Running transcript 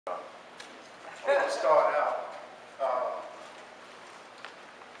I'm going to start out.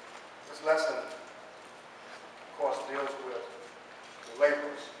 This lesson, of course, deals with the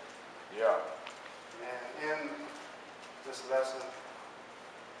laborers. Yeah. And in this lesson,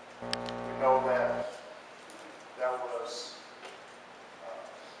 we know that there was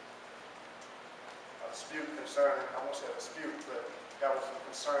a dispute concerning, I won't say a dispute, but there was some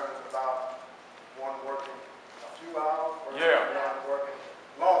concerns about one working a few hours, one working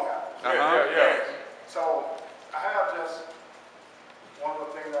long hours. Yeah. So I have just one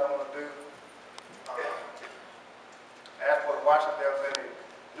little thing that I want to do. Ask for the watch if there's any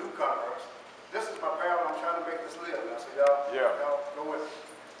newcomers. This is my parable. I'm trying to make this live now, so y'all go with me.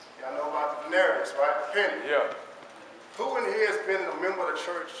 Y'all know about the Vineyard, right? The penny. Yeah. Who in here has been a member of the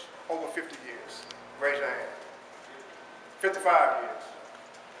church over 50 years? Raise your hand. 55 years.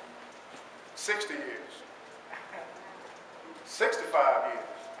 60 years. 65 years.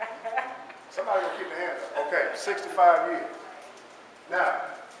 Somebody will keep their hands up. Okay, 65 years. Now,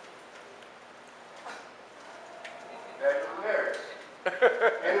 there's the Vineyard.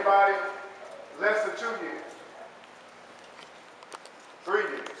 Anybody less than 2 years? 3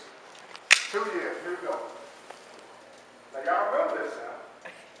 years? 2 years, here we go. Now y'all remember this now.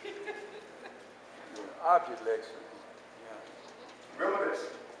 Object lesson. Remember this.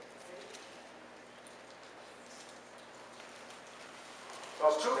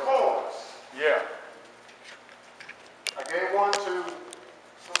 Those 2 coins. Yeah. I gave one to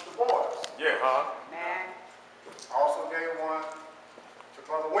Sister Boyce. Yeah. I also gave one to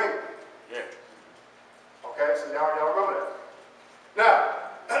Brother Wing. Yeah. Okay, so y'all remember that. Now,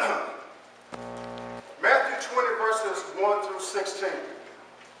 Matthew 20 verses 1 through 16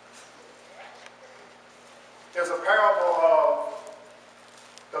 is a parable of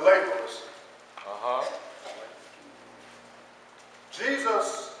the laborers.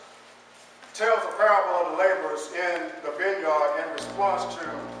 Jesus tells a parable of the laborers in the vineyard in response to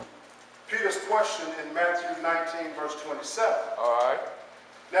Peter's question in Matthew 19 verse 27. All right.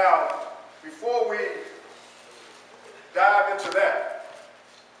 Now, before we dive into that,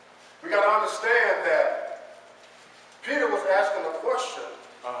 we got to understand that Peter was asking a question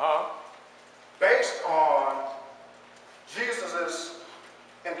based on Jesus'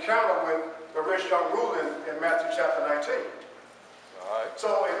 encounter with the rich young ruler in Matthew chapter 19. All right.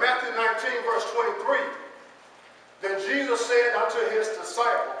 So in Matthew 19 verse 23, then Jesus said unto his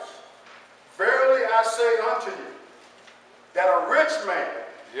disciples, Verily I say unto you, that a rich man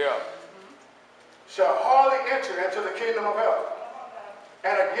shall hardly enter into the kingdom of heaven.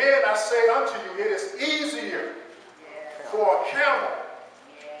 And again I say unto you, it is easier for a camel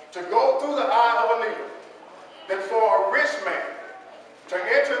to go through the eye of a needle than for a rich man to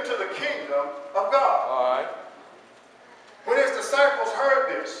enter into the kingdom of God. All right. When his disciples heard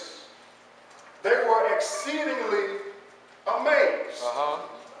this, they were exceedingly amazed,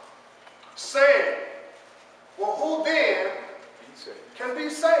 saying, well, who then can be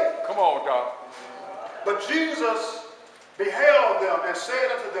saved? Come on, Doc. But Jesus beheld them and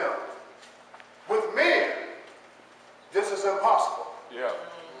said unto them, with men, this is impossible. Yeah.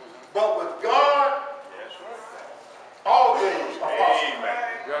 But with God, all things are possible. Amen.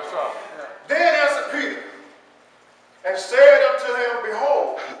 Yes, sir. Then answered Peter and said unto them,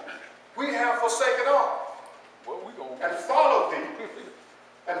 Behold, we have forsaken all What we gonna and followed thee.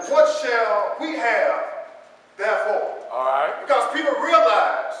 And what shall we have therefore? All right. Because Peter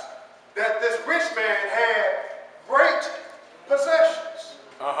realized that this rich man had great possessions,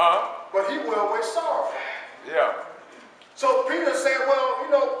 but he went away sorrowful. Yeah. So Peter said, well,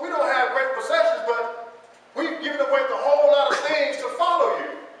 we don't have great possessions, but we've given away the whole lot of things to follow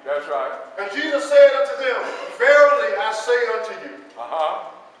you. That's right. And Jesus said unto them, Verily I say unto you,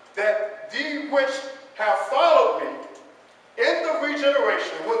 that ye which have followed me in the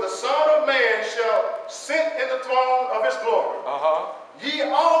regeneration, when the Son of Man shall sit in the throne of his glory, ye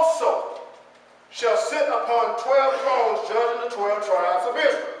also shall sit upon 12 thrones, judging the 12 tribes of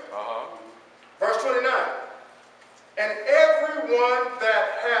Israel. Verse 29. And everyone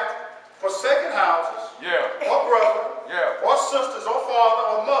that hath forsaken houses, or brother, or sisters, or father,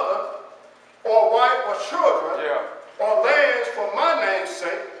 or mother, or wife, or children, or lands for my name's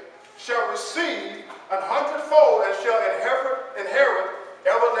sake, shall receive 100-fold and shall inherit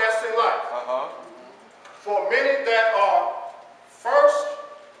everlasting life. For many that are first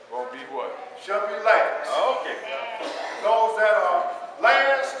Won't be what? shall be last. Okay. Those that are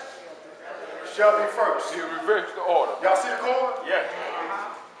last shall be first. You reverse the order. Y'all see the coin? Yeah.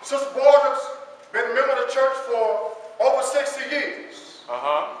 Sister Borders been a member of the church for over 60 years.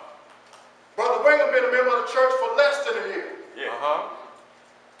 Brother Wingham been a member of the church for less than a year. Yeah.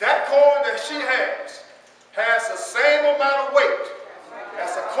 That coin that she has the same amount of weight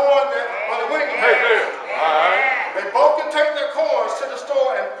as the corn that on the winning Hey, there. All right. They both can take their corns to the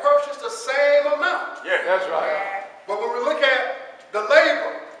store and purchase the same amount. Yeah, that's right. But when we look at the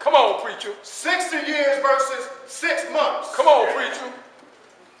labor, come on, preacher. 60 years versus 6 months. Come on, preacher.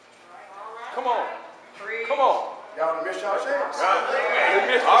 Come on. Come on. Y'all done missed y'all chance. They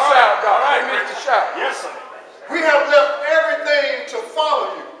missed the shout, God. They missed the shout. Yes, sir. We have left everything to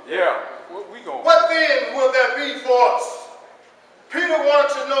follow you. Yeah. What we going? What then will there be for us? Peter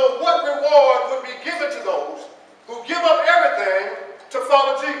wanted to know what reward would be given to those who give up everything to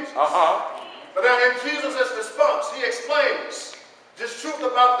follow Jesus. But now in Jesus' response, he explains this truth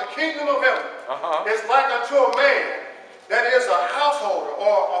about the kingdom of heaven. It's like unto a man that is a householder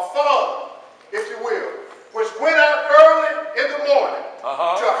or a father, if you will, which went out early in the morning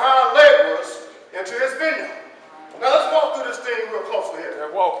to hire laborers into his vineyard. Now let's walk through this thing real closely here.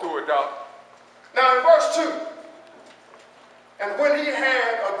 Yeah, walk through it, Doc. Now in verse 2, and when he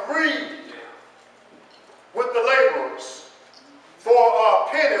had agreed with the laborers for a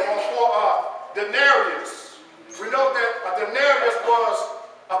penny or for a denarius, we know that a denarius was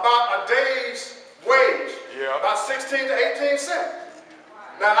about a day's wage, about 16 to 18 cents.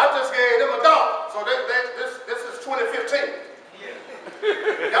 Now I just gave them $1, so this is 2015. Y'all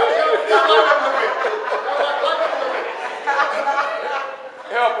like that a little bit. Y'all like that a little bit.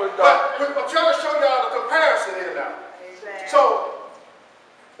 Help us, Doc. But I'm trying to show y'all the comparison here now. So,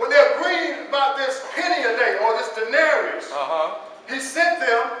 when they agreed about this penny a day or this denarius, he sent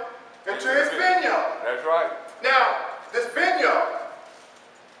them into his vineyard. That's right. Now, this vineyard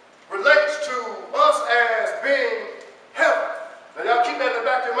relates to us as being heaven. Now, y'all keep that in the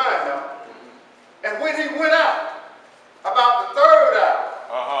back of your mind now. And when he went out about the 3rd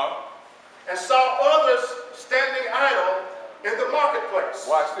hour and saw others standing idle in the marketplace.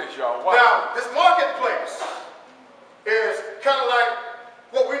 Watch this, y'all. Watch. Now, this marketplace is kind of like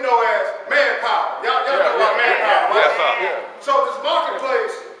what we know as manpower. Y'all know about manpower, right? Yes, sir. Yeah. So this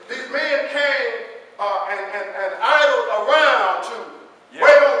marketplace, these men came and idled around to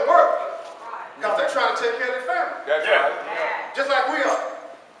wait on work because they're trying to take care of their family. That's right. Yeah. Just like we are.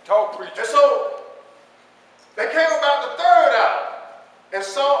 Talk, preacher. And so they came about the 3rd hour and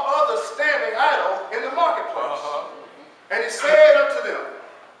saw others standing idle in the marketplace. And he said unto them,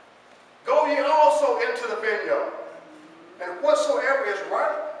 go ye also into the vineyard, and whatsoever is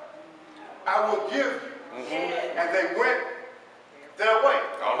right, I will give you. And they went their way.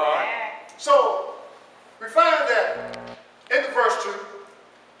 So we find that in the verse 2,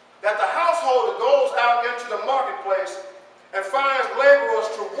 that the householder goes out into the marketplace and finds laborers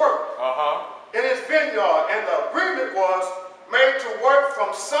to work in his vineyard, and the agreement was made to work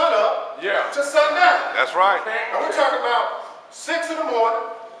from sun up to sundown. That's right. And we're talking about 6 in the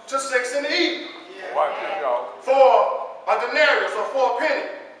morning to 6 in the evening. Watch this, y'all. For a denarius or for a penny,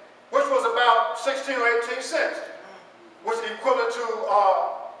 which was about 16 or 18 cents, which is equivalent to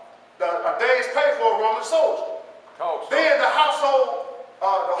a day's pay for a Roman soldier. Then the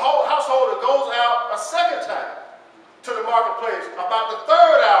whole householder goes out a second time to the marketplace about the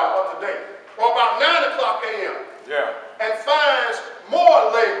 3rd hour of the day, or about 9 o'clock a.m. And finds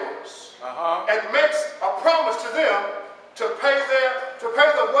more laborers and makes a promise to them to pay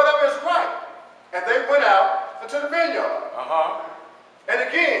them whatever is right. And they went out into the vineyard. And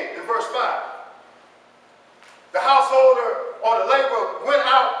again, in verse 5, the householder or the laborer went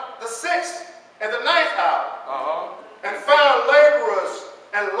out the 6th and the 9th hour and found laborers,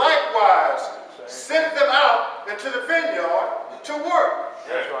 and likewise sent them out into the vineyard to work.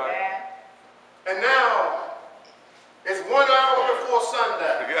 That's right. And now it's 1 hour before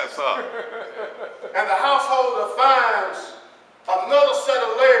sundown. Yes, sir. And the householder finds another set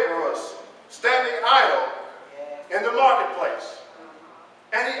of laborers standing idle in the marketplace.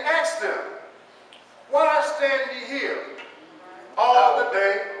 And he asked them, why stand ye here all the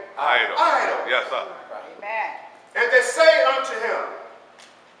day idle? Yes, sir. And they say unto him,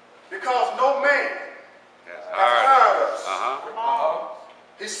 because no man hath hired us.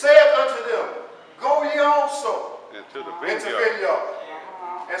 He saith unto them, go ye also into the vineyard.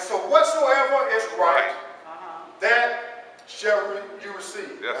 And so whatsoever is right, that shall you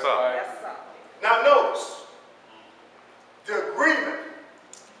receive. Yes, sir. Now notice, the agreement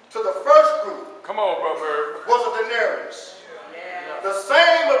to the first group Come on, brother. was a denarius. The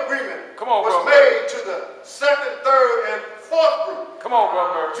same agreement Come on, was brother. made to the 2nd, 3rd, and 4th group. Come on,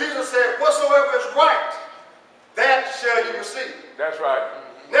 brother. Jesus said, whatsoever is right, that shall you receive. That's right.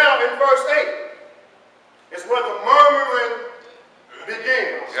 Now in verse 8 is where the murmuring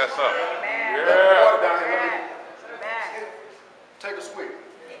begins. Yes, sir. Yeah. Water down here. Take a swig.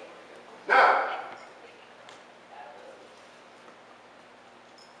 Now,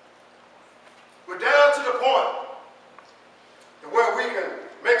 we're down to the point where we can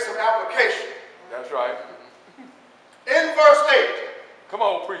make some application. That's right. In verse 8, come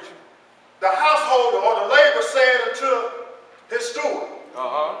on, preacher. The householder or the laborer said unto his steward,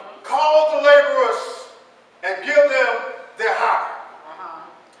 call the laborers and give them their hire.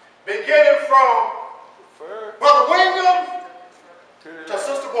 Beginning from Brother William to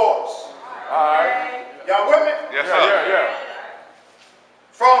Sister Boyce. All right. Y'all with me? Yes, sir. Yeah.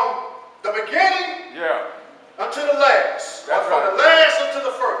 From the beginning unto the last. That's or from right. the last unto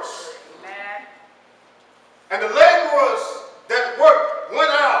the first. Amen. And the laborers that worked went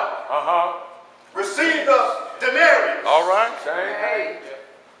out, received a denarius. All right. Same page.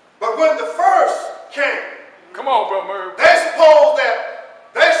 But when the first came, Come on, Brother Murray. they supposed that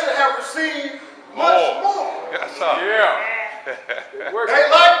they should have received much more. Yes, sir. Yeah. They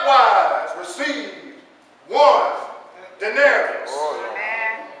likewise received one denarius. Oh,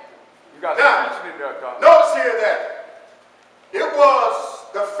 you got Now, the preaching in there, Doc. notice here that it was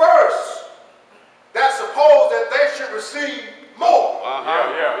the first that supposed that they should receive more.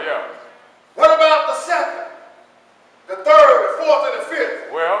 Yeah. What about the second, the third, the fourth, and the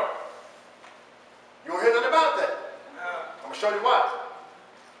fifth? Well, You don't hear nothing about that. I'm going to show you why.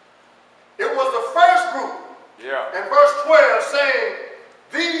 It was the first group in verse 12 saying,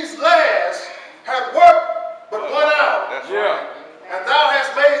 these last had worked but 1 hour, That's right. and thou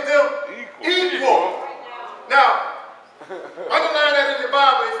hast made them equal. Now, underline that in your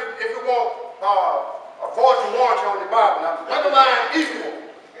Bible if you want void to warranty on your Bible. Now, underline equal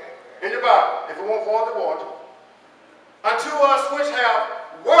in your Bible if you want void to warranty. Unto us which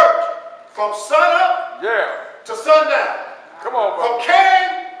have worked from sunup to sundown. come on, From brother. Cain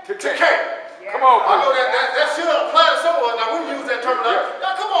to Cain. Come on, I know preacher. that should apply to some of us. Now, we use that terminology.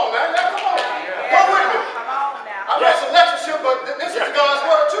 Now, come on, man. Now, come on. Go with me. Come on now. I read some lectureship, but this is God's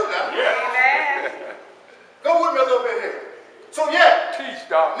word too now. Amen. Go with me a little bit here. So, Teach,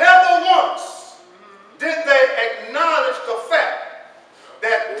 Doc. never once did they acknowledge the fact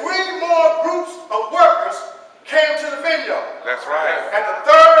that 3 more groups of workers came to the vineyard. That's right. At the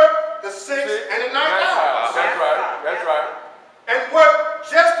 3rd, the 6th, and the 9th hour. That's right. And worked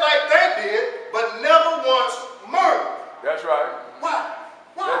just like they did, but never once murmured. That's right. Why?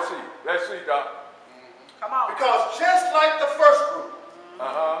 Let's see, Doc. Come on. Because just like the first group,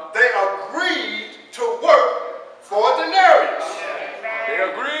 they agreed to work for a denarius. They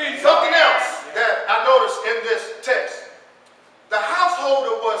agreed. Something else that I noticed in this text. The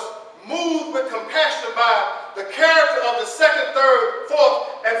householder was moved with compassion by the character of the 2nd, 3rd, 4th,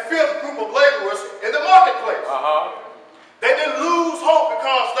 and 5th group of laborers in the marketplace. They didn't lose hope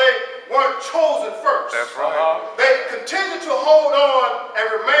because they weren't chosen first. That's right. They continued to hold on and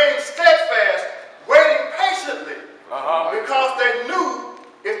remain steadfast, waiting patiently, because they knew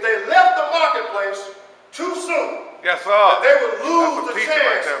if they left the marketplace too soon, Yes, sir. they would lose the That's a teacher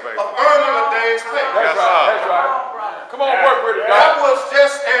right chance there, baby. of earning a day's pay. Yes, sir. That's right. Come on, work with it, That Doc. was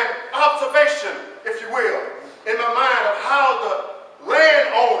just an observation, if you will, in my mind of how the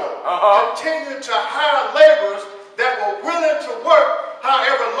landowner continued to hire laborers that were willing to work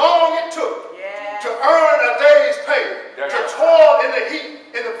however long it took to earn a day's pay, to toil in the heat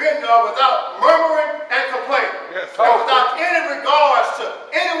in the vineyard without murmuring and complaining, Yes, and without any regards to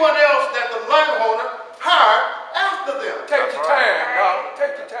anyone else that the landowner hired after them. Take your time, Doc.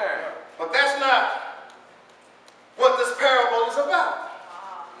 Take your time. But that's not what this parable is about.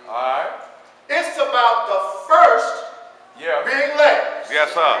 All right. It's about the first Yeah. being last,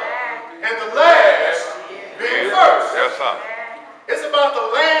 Yes, sir. and the last being first. Yes, sir. It's about the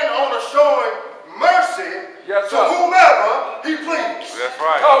landowner showing mercy Yes, to sir. whomever he pleases. That's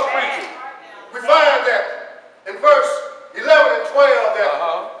right. Talk, preacher. We find that in verse 11 and 12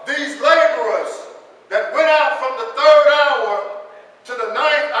 that these laborers that went out from the 3rd hour to the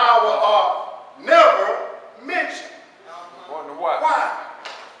 9th hour are never mentioned. Wonder why. Why?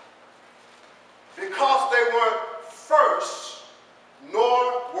 Because they weren't first,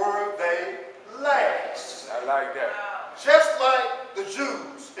 nor were they last. I like that. Just like the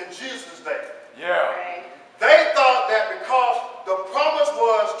Jews in Jesus' day. Yeah. They thought that because the promise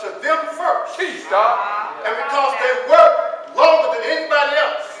was to them first, Teach, Doc. and because they worked longer than anybody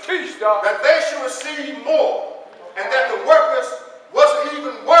else, Teach, Doc. that they should receive more, and that the workers wasn't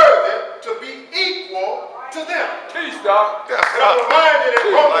even worthy to be equal to them. Teach, Doc. Yes, And I'm sir. reminded in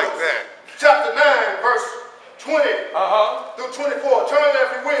Teach Romans like that. chapter 9, verse 20 through 24. Turn there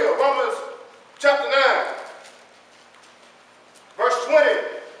if you will. Romans chapter 9, verse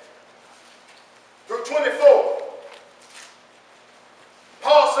 20 through 24.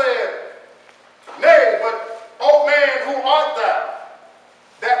 Paul said,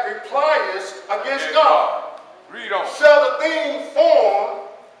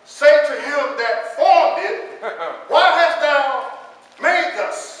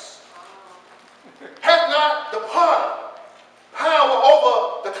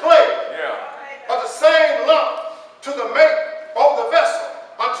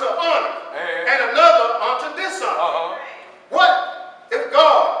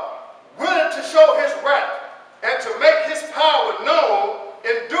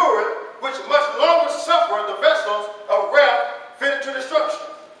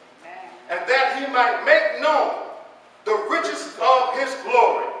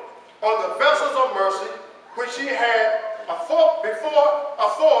 which he had before prepared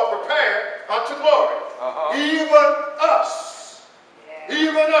unto glory. Even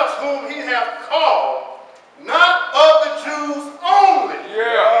us whom he hath called, not of the Jews only,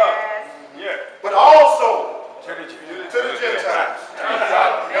 but also to the Gentiles.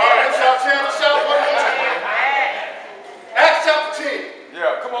 Y'all can shout one more time. Acts chapter 10.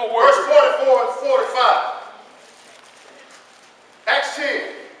 Yeah, come on, verse 44 and 45. Acts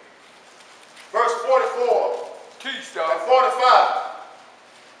 10, verse 44 and 45.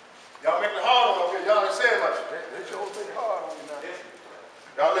 Y'all making it hard on here. Y'all ain't saying much. They sure make hard on you now.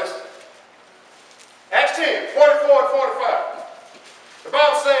 Y'all listen. Acts 10, 44 and 45. The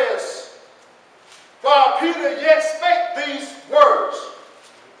Bible says, while Peter yet spake these words,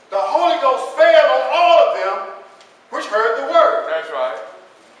 the Holy Ghost fell on all of them which heard the word. That's right.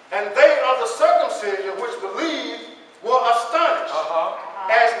 And they of the circumcision which believed were astonished,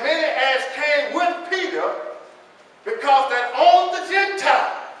 as many as came with Peter, because that on the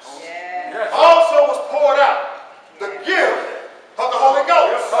Gentiles also was poured out the gift of the Holy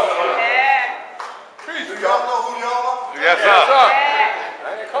Ghost. Do y'all know who y'all are? Yes, sir.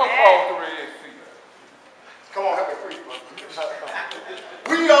 I ain't come across the Red Sea. Come on, help me preach.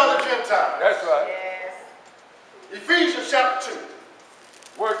 We are the Gentiles. That's right. Ephesians chapter 2.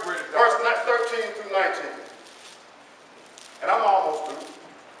 Work with it, verse 13 through 19. And I'm almost through.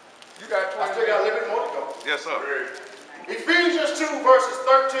 You got 20 I still got a little bit more to go. Yes, sir. Ephesians 2, verses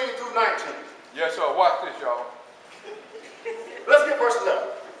 13 through 19. Yes, sir. Watch this, y'all. Let's get verse 11.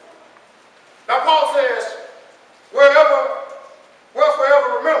 Now, Paul says, wherever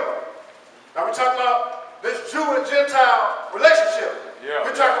remember. Now, we're talking about this Jew and Gentile relationship.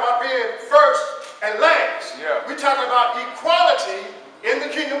 We're talking about being first and last. We're talking about equality in the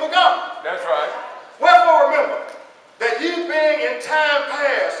kingdom of God. That's right. Wherefore remember that ye being in time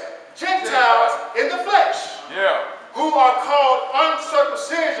past Gentiles in the flesh, who are called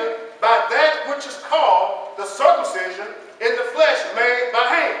uncircumcision by that which is called the circumcision in the flesh made by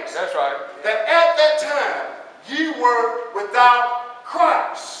hands. That's right. That at that time ye were without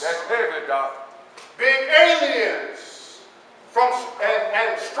Christ. That's heavy, Doc. Being aliens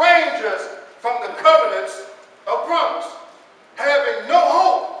and strangers from the covenants of promise, having no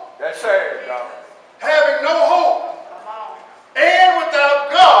hope. That's sad, Doc. Having no hope. And without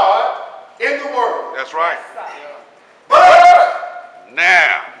God in the world. That's right. But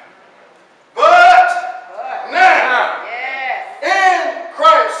now, in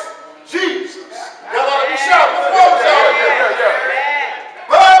Christ Jesus. Y'all ought to be shouting.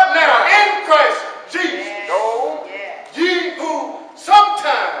 But now in Christ Jesus, ye who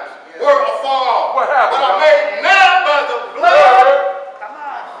sometimes were afar off, but are made now by the blood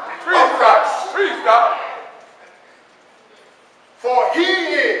of Christ. Please, Doc. For he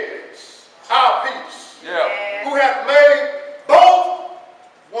is our peace, who hath made both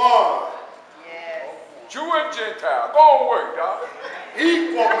one. Jew and Gentile. Go on work, Doc.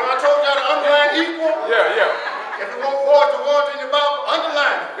 Equal. Remember I told y'all to underline equal? If you want forward to words in your Bible,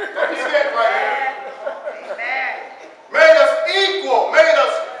 underline it. Don't be scared right here. Made us equal. Made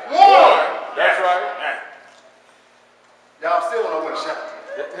us one. That's right. Y'all still don't know when to shout.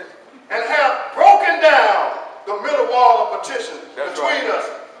 And have broken down the middle wall of partition between us,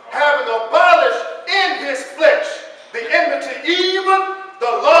 having abolished in his flesh the enmity, even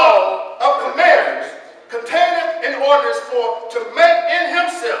the law of commandments, containeth in ordinance for to make in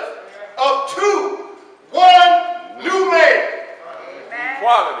himself of two one new man.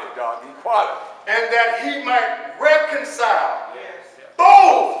 Equality, Doc. Equality. And that he might reconcile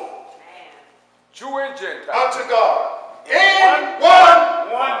both Jew and Gentile unto God in one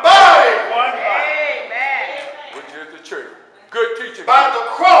body. Which is the church. Good teaching. By the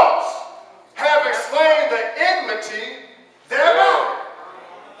cross, having slain the enmity thereby.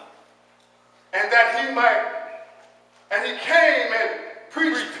 And that he might, and he came and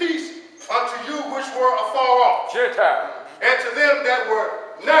preached peace unto you which were afar off, Gentile, and to them that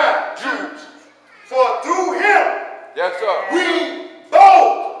were not Jews. For through him we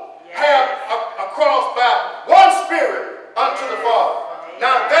both have a cross by one Spirit unto the Father.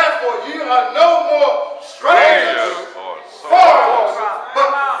 Now therefore ye are no more strangers, foreigners,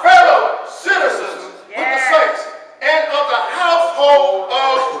 but fellow citizens with the saints, and of the household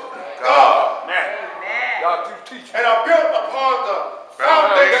of God. God, you teach. And are built upon the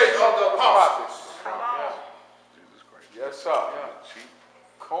foundation of the apostles. Jesus Christ. Yes, sir.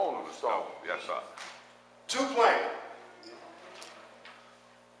 Cornerstone. Yes, sir. Too plain.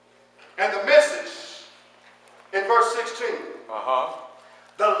 And the message in verse 16.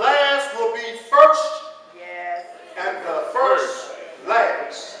 The last will be first, and the first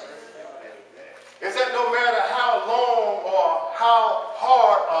last. Is that no matter how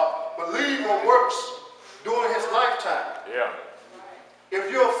hard a believer works during his lifetime. Yeah.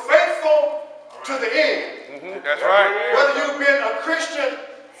 If you're faithful to the end, That's right. whether you've been a Christian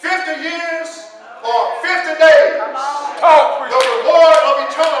 50 years or 50 days, the reward of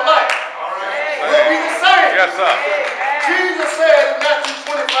eternal life will be the same. Yes, sir. Jesus said in Matthew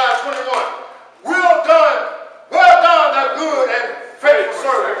 25:21, well done, thou good and faithful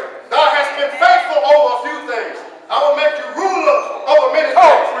servant. Thou hast been faithful over a few things. I will make you ruler over many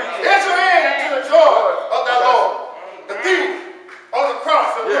things. Enter into the joy of thy Lord. The thief on the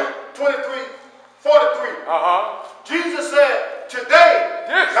cross in Luke 23:43. Jesus said, today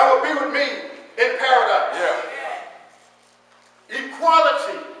thou will be with me in paradise.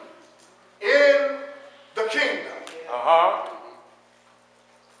 Equality in the kingdom.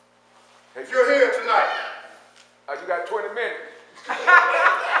 If you're here tonight, You got 20 minutes.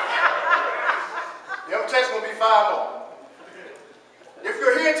 the invitation will be 5 more. If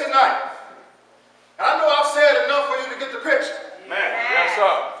you're here tonight, and I know I've said enough for you to get the picture. Yes,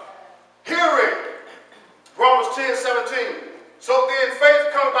 sir. Hearing, Romans 10:17. So then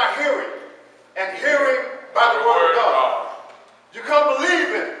faith comes by hearing, and hearing by the word of God. You come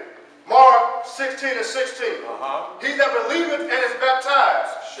believing, Mark 16:16. He that believeth and is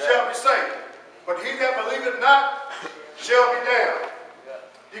baptized shall be saved, but he that believeth not shall be damned.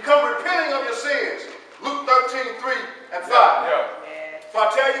 You come repenting of your sins, Luke 13:3-5. So I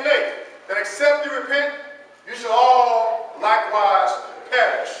tell you, Nate, that except you repent, you shall all likewise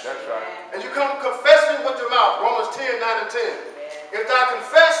perish. That's right. And you come confessing with your mouth, Romans 10:9-10. If thou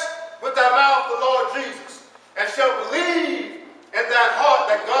confess with thy mouth the Lord Jesus, and shall believe in thy heart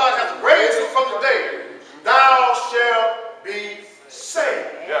that God has raised him from the dead, thou shalt be saved.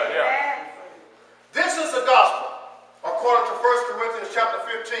 This is the gospel, according to 1 Corinthians chapter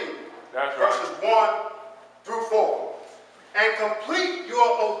 15, verses 1-4. And complete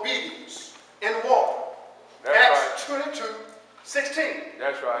your obedience in war. Acts 22:16.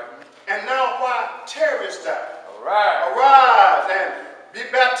 That's right. And now why tarriest thou? Right. Arise and be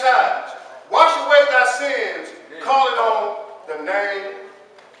baptized. Wash away thy sins, calling on the name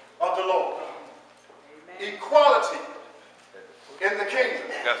of the Lord. Equality in the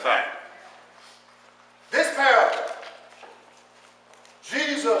kingdom. Yes, sir. This parable,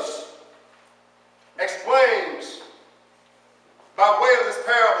 Jesus explains by way of this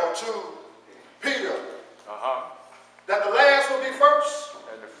parable to Peter that the last will be first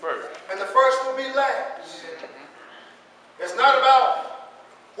and the first will be last. It's not about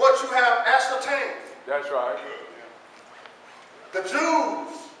what you have ascertained. That's right. The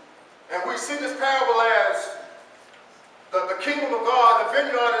Jews, and we see this parable as the kingdom of God, the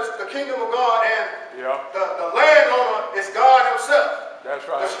vineyard is the kingdom of God, and the landowner is God himself. That's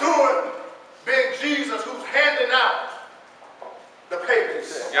right. The steward being Jesus, who's handing out the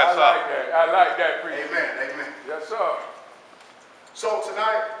papers. Yes, sir. I like that, preacher. Amen. Yes, sir. So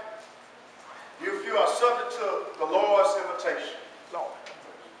tonight, if you are subject to the Lord's invitation,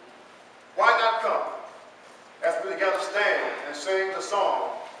 why not come as we together stand and sing the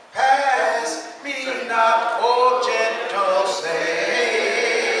song, Pass